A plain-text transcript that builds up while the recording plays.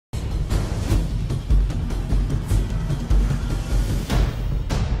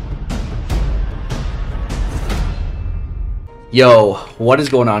Yo, what is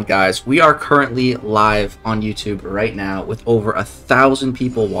going on, guys? We are currently live on YouTube right now with over 1,000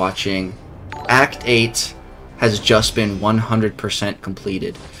 people watching. Act 8 has just been 100%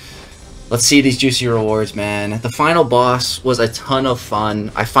 completed. Let's see these juicy rewards, man. The final boss was a ton of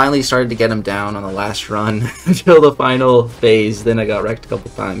fun. I finally started to get him down on the last run until the final phase. Then I got wrecked a couple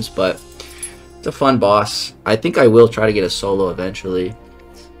times, but it's a fun boss. I think I will try to get a solo eventually.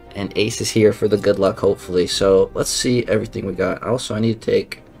 And Ace is here for the good luck, hopefully. So let's see everything we got. Also, I need to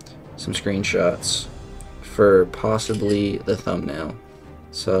take some screenshots for possibly the thumbnail.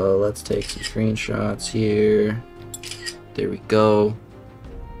 So let's take some screenshots here. There we go.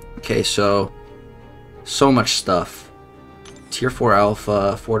 Okay, so much stuff. Tier 4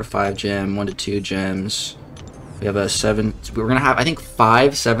 alpha, 4 to 5 gem, 1 to 2 gems. We have a 7. We're gonna have, I think,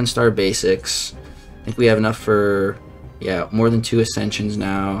 5 7-star basics. I think we have enough for, yeah, more than 2 ascensions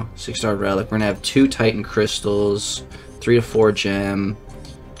now. 6-star relic. We're gonna have 2 titan crystals, 3 to 4 gem,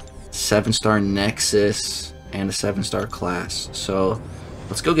 7-star nexus, and a 7-star class. So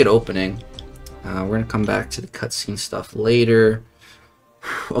let's go get opening. We're gonna come back to the cutscene stuff later.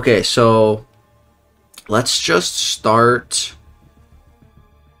 Okay, so let's just start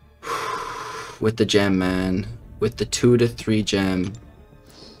with the gem, man. With the 2 to 3 gem.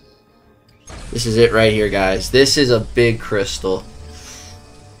 This is it right here, guys. This is a big crystal.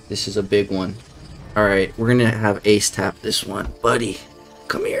 This is a big one. Alright, we're gonna have Ace tap this one. Buddy,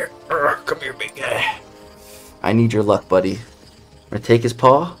 come here. Come here, big guy. I need your luck, buddy. I'm gonna take his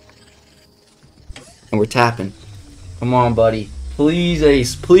paw. And we're tapping. Come on, buddy. Please,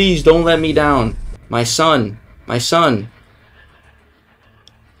 Ace. Please don't let me down. My son. My son.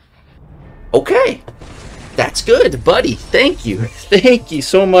 Okay. That's good, buddy. Thank you. Thank you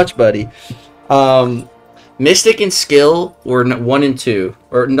so much, buddy. Mystic and Skill were 1 and 2.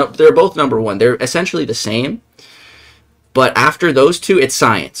 Or no, they're both number 1. They're essentially the same. But after those 2, it's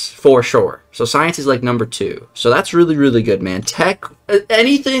Science, for sure. So Science is like number 2. So that's really, really good, man. Tech,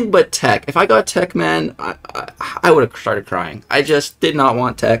 anything but Tech. If I got Tech, man, I would have started crying. I just did not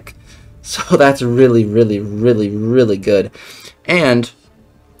want Tech. So that's really, really, really, really good. And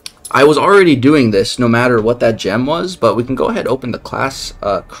I was already doing this no matter what that gem was. But we can go ahead and open the class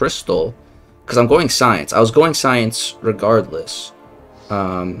crystal. Because I'm going Science. I was going Science regardless.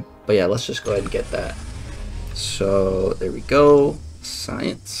 But yeah, let's just go ahead and get that. So there we go.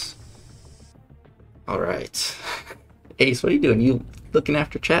 Science. Alright. Ace, what are you doing? You looking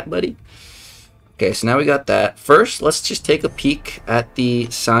after chat, buddy? Okay, so now we got that. First, let's just take a peek at the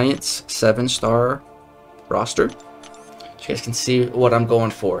Science 7-star roster. So you guys can see what I'm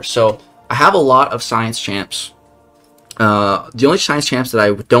going for. So I have a lot of Science champs. The only Science champs that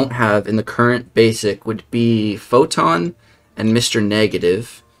I don't have in the current basic would be Photon and Mr.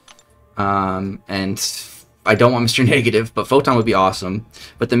 Negative. And I don't want Mr. Negative, but Photon would be awesome.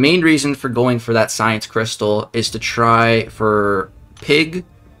 But the main reason for going for that Science crystal is to try for Pig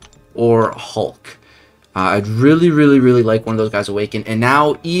or Hulk. I'd really, really, really like one of those guys awaken. And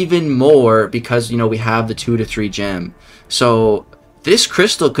now even more because, you know, we have the 2 to 3 gem. So this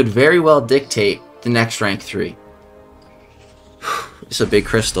crystal could very well dictate the next rank 3. It's a big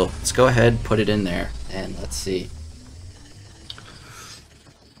crystal. Let's go ahead and put it in there. And let's see.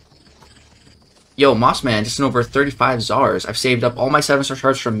 Yo, Mossman, just in over 35 Zars. I've saved up all my 7-star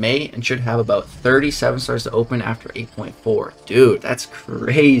shards from May and should have about 37 stars to open after 8.4. Dude, that's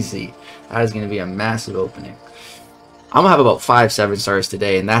crazy. That is going to be a massive opening. I'm going to have about 5 7-stars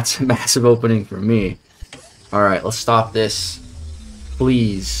today, and that's a massive opening for me. Alright, let's stop this.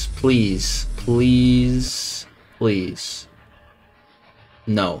 Please, please, please, please.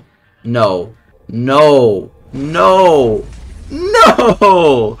 No. No. No. No.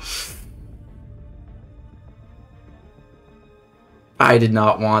 No! I did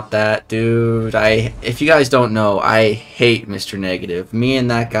not want that, dude. If you guys don't know, I hate Mr. Negative. Me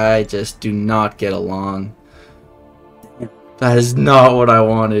and that guy just do not get along. That is not what I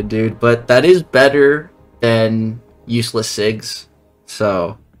wanted, dude. But that is better than useless SIGs.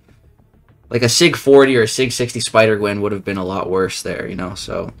 So, like a SIG 40 or a SIG 60 Spider-Gwen would have been a lot worse there, you know?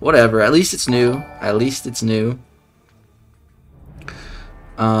 So, whatever. At least it's new. At least it's new.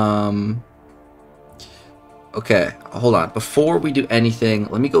 Okay, hold on. Before we do anything,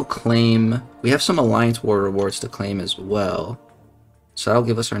 let me go claim. We have some Alliance War rewards to claim as well. So that'll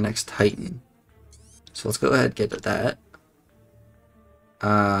give us our next Titan. So let's go ahead and get that.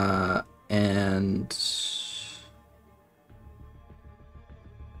 And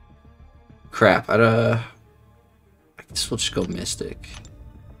crap. I guess we'll just go Mystic.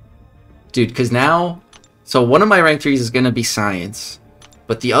 Dude, because now, so one of my rank 3s is going to be Science.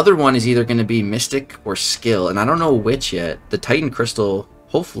 But the other one is either going to be Mystic or Skill, and I don't know which yet. The Titan Crystal,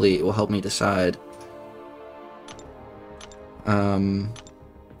 hopefully, it will help me decide. I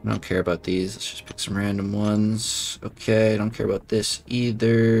don't care about these. Let's just pick some random ones. Okay, I don't care about this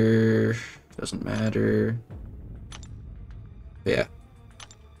either. Doesn't matter. But yeah.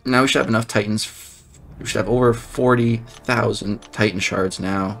 Now we should have enough Titans. We should have over 40,000 Titan shards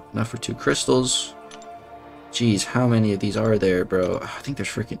now. Enough for 2 crystals. Jeez, how many of these are there, bro? I think there's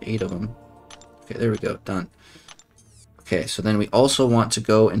freaking 8 of them. Okay, there we go. Done. Okay, so then we also want to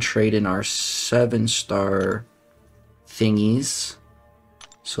go and trade in our 7-star thingies.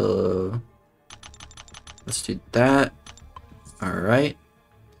 So let's do that. Alright.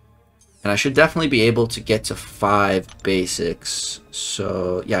 And I should definitely be able to get to 5 basics.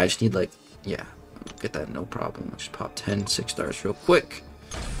 So yeah, I just need like, yeah, get that no problem. Let's just pop 10 6-stars real quick.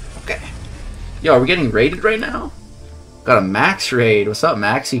 Okay. Yo, are we getting raided right now? Got a max raid. What's up,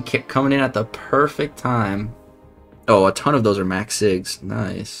 Max? You kept coming in at the perfect time. Oh, a ton of those are max sigs.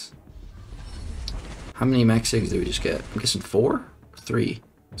 Nice. How many max sigs did we just get? I'm guessing 4 or 3.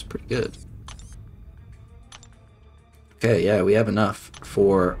 That's pretty good. Okay, yeah, we have enough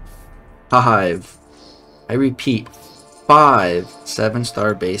for 5. I repeat, 5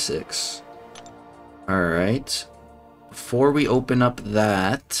 7-star basics. Alright. Before we open up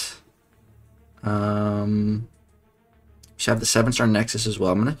that, we should have the 7-star Nexus as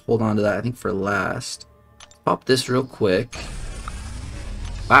well. I'm going to hold on to that, I think, for last. Pop this real quick.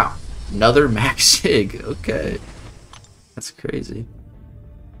 Wow. Another max sig. Okay. That's crazy.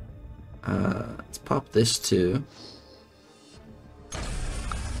 Let's pop this too.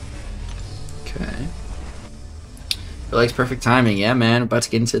 Okay. Feel like it's perfect timing. Yeah, man. We're about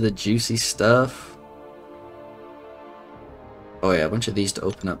to get into the juicy stuff. Oh, yeah. A bunch of these to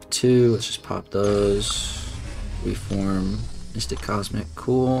open up too. Let's just pop those. Reform. Mystic Cosmic.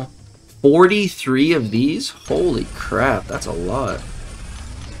 Cool. 43 of these? Holy crap. That's a lot.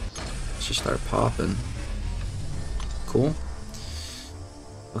 Let's just start popping. Cool.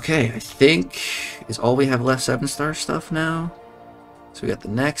 Okay, I think is all we have left 7-star stuff now. So we got the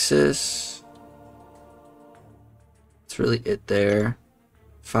Nexus. That's really it there.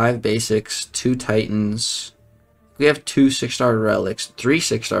 5 basics, 2 Titans. We have 2 6-star relics, 3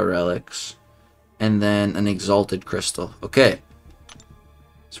 6-star relics, and then an Exalted Crystal. Okay.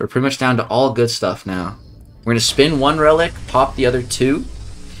 So we're pretty much down to all good stuff now. We're going to spin 1 relic, pop the other 2,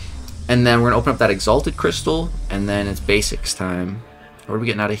 and then we're going to open up that Exalted Crystal, and then it's basics time. What are we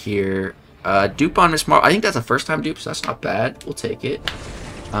getting out of here? Dupe on Miss Marvel. I think that's a first-time dupe, so that's not bad. We'll take it.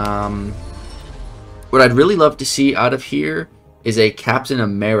 What I'd really love to see out of here is a Captain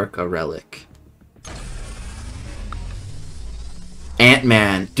America relic.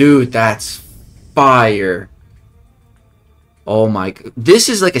 Ant-Man. Dude, that's fire. Oh my... This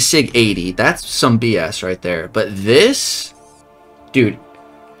is like a Sig 80. That's some BS right there. But this... Dude,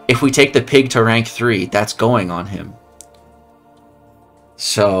 if we take the pig to rank 3, that's going on him.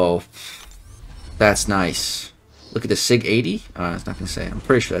 So... That's nice. Look at the Sig 80. I was not going to say. I'm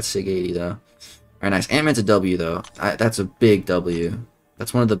pretty sure that's Sig 80, though. Alright, nice. Ant-Man's a W, though. That's a big W.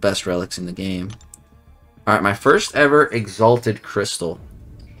 That's one of the best relics in the game. Alright, my first ever Exalted Crystal.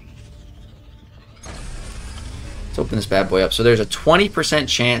 Let's open this bad boy up. So there's a 20%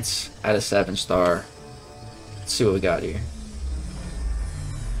 chance at a 7-star. Let's see what we got here.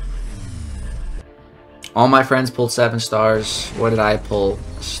 All my friends pulled 7 stars. What did I pull?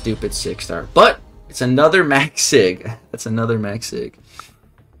 A stupid 6-star. But it's another max sig. That's another max sig.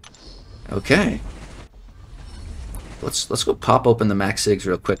 Okay. Let's go pop open the max sigs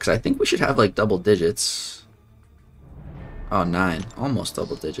real quick, because I think we should have like double digits. Oh, 9. Almost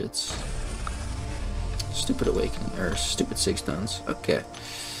double digits. Stupid awakening, or stupid 6 tons. Okay.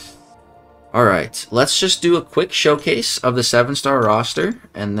 Alright, let's just do a quick showcase of the 7-star roster,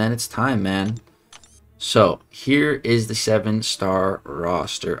 and then it's time, man. So, here is the 7-star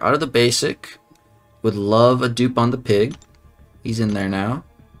roster. Out of the basic, would love a dupe on the pig. He's in there now.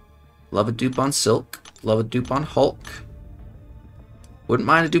 Love a dupe on Silk. Love a dupe on Hulk. Wouldn't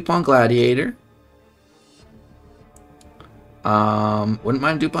mind a dupe on Gladiator. Wouldn't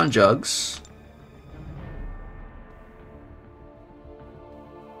mind a dupe on Jugs.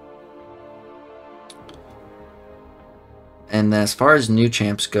 And as far as new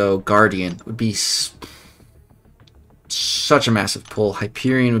champs go, Guardian would be such a massive pull.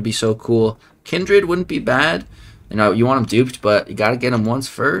 Hyperion would be so cool. Kindred wouldn't be bad. You know, you want him duped, but you got to get him once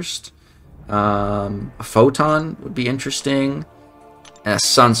first. A Photon would be interesting. And a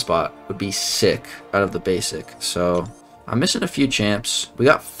Sunspot would be sick out of the basic. So, I'm missing a few champs. We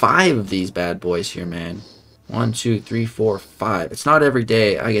got 5 of these bad boys here, man. 1, 2, 3, 4, 5. It's not every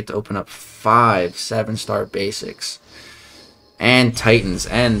day I get to open up 5 7-star basics. And Titans.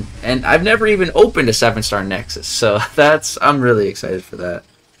 And I've never even opened a 7-star Nexus. So I'm really excited for that.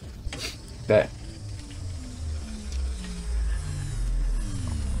 Okay.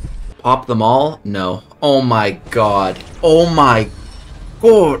 Pop them all? No. Oh my god. Oh my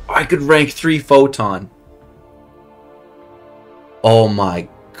god. I could rank 3 Photon. Oh my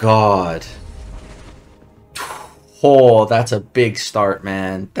god. Oh, that's a big start,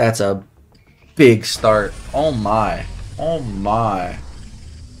 man. That's a big start. Oh my. Oh my.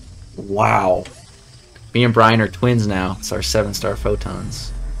 Wow. Me and Brian are twins now. It's our 7-star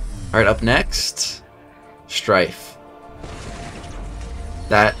Photons. Alright, up next. Strife.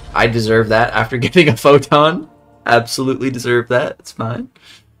 That, I deserve that after getting a Photon. Absolutely deserve that. It's fine.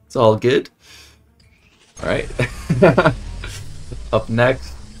 It's all good. Alright. Up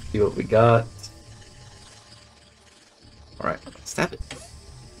next. See what we got. Alright, stab it.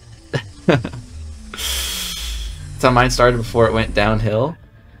 That's how mine started before it went downhill.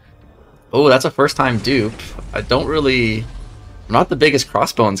 Oh, that's a first time dupe. I'm not the biggest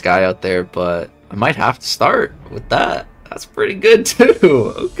crossbones guy out there, but I might have to start with that. That's pretty good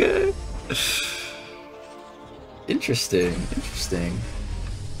too. Okay. Interesting.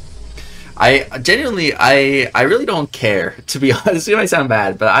 I genuinely, I really don't care, to be honest. It might sound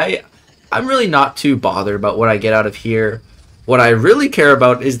bad, but I'm really not too bothered about what I get out of here. What I really care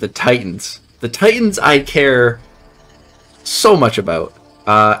about is the Titans. The Titans I care so much about.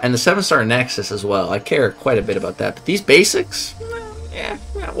 And the 7-star Nexus as well. I care quite a bit about that. But these basics, yeah,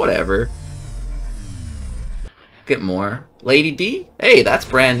 whatever. Get more. Lady D? Hey, that's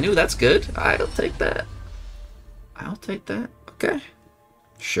brand new. That's good. I'll take that. I'll take that. Okay.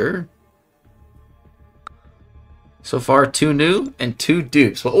 Sure. So far, 2 new and 2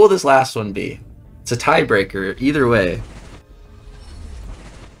 dupes. What will this last one be? It's a tiebreaker either way.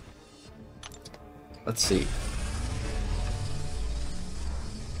 Let's see.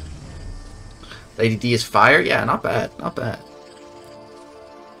 Lady D is fire? Yeah, not bad. Not bad.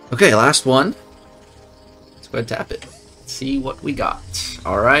 Okay, last one. Let's go ahead and tap it. Let's see what we got.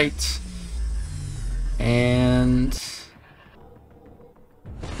 Alright. And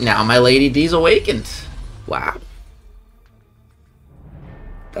now my Lady D's awakened. Wow.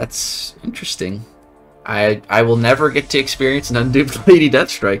 That's interesting. I will never get to experience an unduped Lady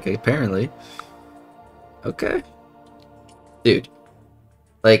Deathstrike, apparently. Okay. Dude.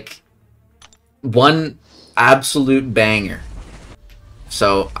 Like, one absolute banger.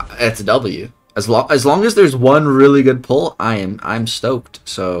 So, it's a W. As long as there's one really good pull, I'm stoked.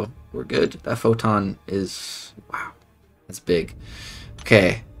 So, we're good. That Photon is... Wow. That's big.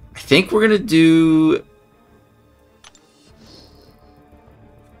 Okay. I think we're gonna do...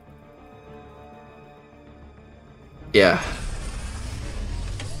 Yeah.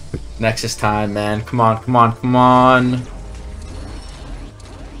 Nexus time, man. Come on, come on, come on.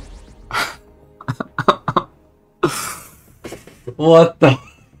 What the...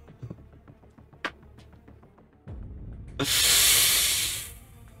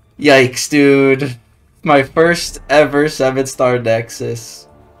 Yikes, dude. My first ever 7-star Nexus.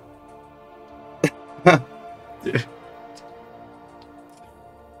 Dude.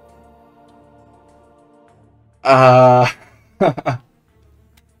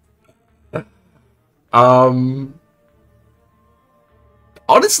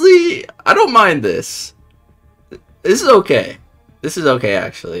 Honestly, I don't mind this. This is okay. This is okay,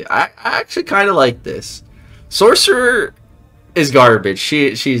 actually. I actually kind of like this. Sorcerer is garbage.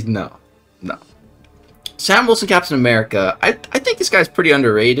 She's no. Sam Wilson, Captain America. I think this guy's pretty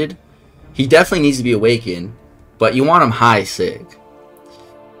underrated. He definitely needs to be awakened, but you want him high sig.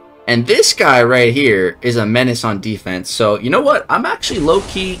 And this guy right here is a menace on defense. So, you know what? I'm actually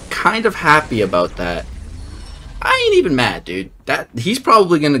low-key kind of happy about that. I ain't even mad, dude. He's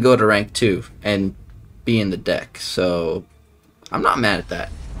probably going to go to rank 2 and be in the deck. So, I'm not mad at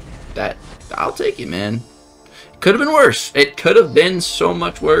that. I'll take it, man. It could have been worse. It could have been so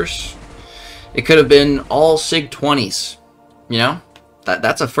much worse. It could have been all SIG 20s. You know?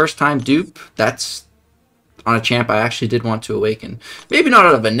 That's a first-time dupe. That's... on a champ I actually did want to awaken. Maybe not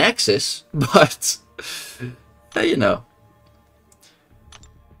out of a Nexus, but you know.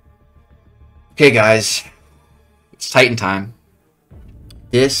 Okay, guys. It's Titan time.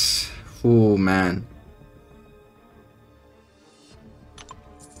 This, ooh, man.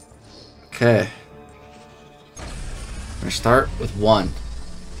 Okay. I'm gonna start with 1.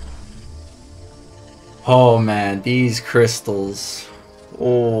 Oh, man, these crystals.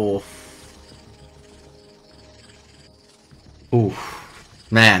 Oh. Ooh,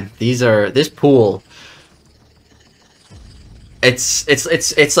 man, this pool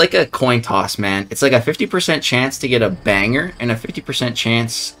It's like a coin toss, man. It's like a 50% chance to get a banger and a 50%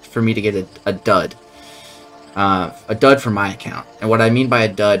 chance for me to get a dud. A dud for my account. And what I mean by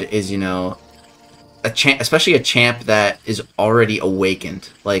a dud is, you know, especially a champ that is already awakened.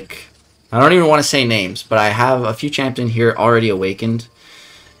 Like, I don't even want to say names, but I have a few champs in here already awakened.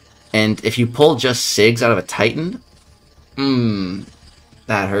 And if you pull just Sigs out of a Titan,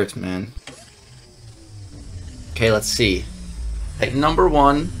 that hurts, man. Okay, let's see. Titan number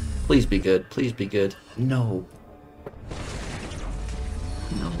 1. Please be good. Please be good. No.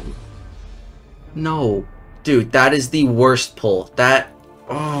 No. No. Dude, that is the worst pull. That...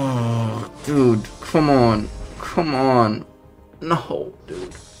 Oh, dude. Come on. Come on. No,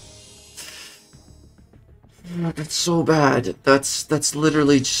 dude. That's so bad. That's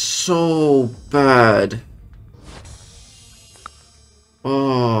literally so bad.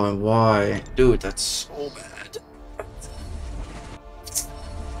 Oh, why? Dude, that's so bad.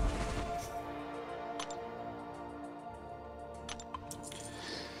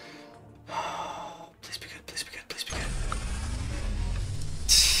 Please be good, please be good, please be good.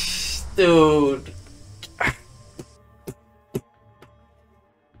 Dude.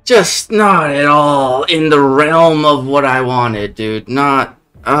 Just not at all in the realm of what I wanted, dude. Not,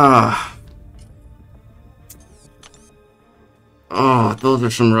 oh, those are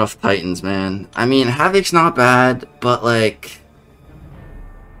some rough Titans, man. I mean, Havoc's not bad, but like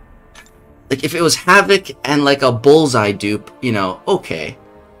if it was Havoc and like a Bullseye dupe, you know, okay.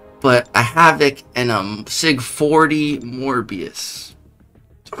 But a Havoc and a Sig 40 Morbius.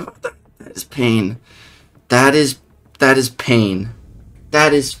 Oh, that is pain. That is pain.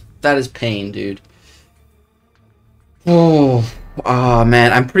 That is pain, dude. Oh,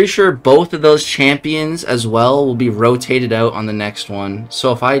 man. I'm pretty sure both of those champions as well will be rotated out on the next one.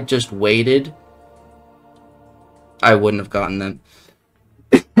 So if I just waited, I wouldn't have gotten them.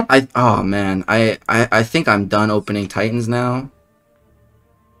 Oh, man. I think I'm done opening Titans now.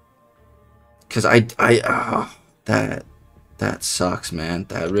 Because that sucks, man.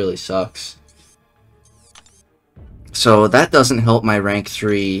 That really sucks. So that doesn't help my rank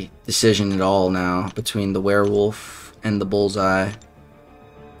 3 decision at all now between the werewolf and the bullseye.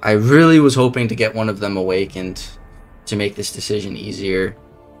 I really was hoping to get one of them awakened to make this decision easier.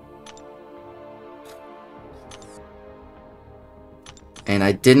 And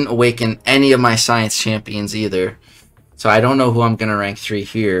I didn't awaken any of my science champions either. So I don't know who I'm going to rank 3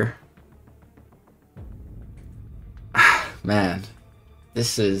 here. Man,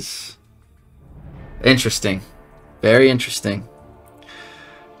 this is interesting. Very interesting.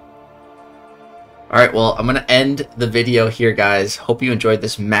 Alright, well, I'm going to end the video here, guys. Hope you enjoyed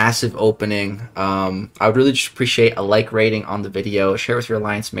this massive opening. I would really just appreciate a like rating on the video. Share with your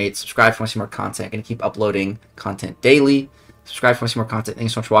alliance mates. Subscribe if you want to see more content. I'm going to keep uploading content daily. Subscribe if you want to see more content.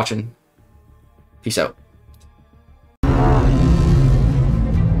 Thanks so much for watching. Peace out.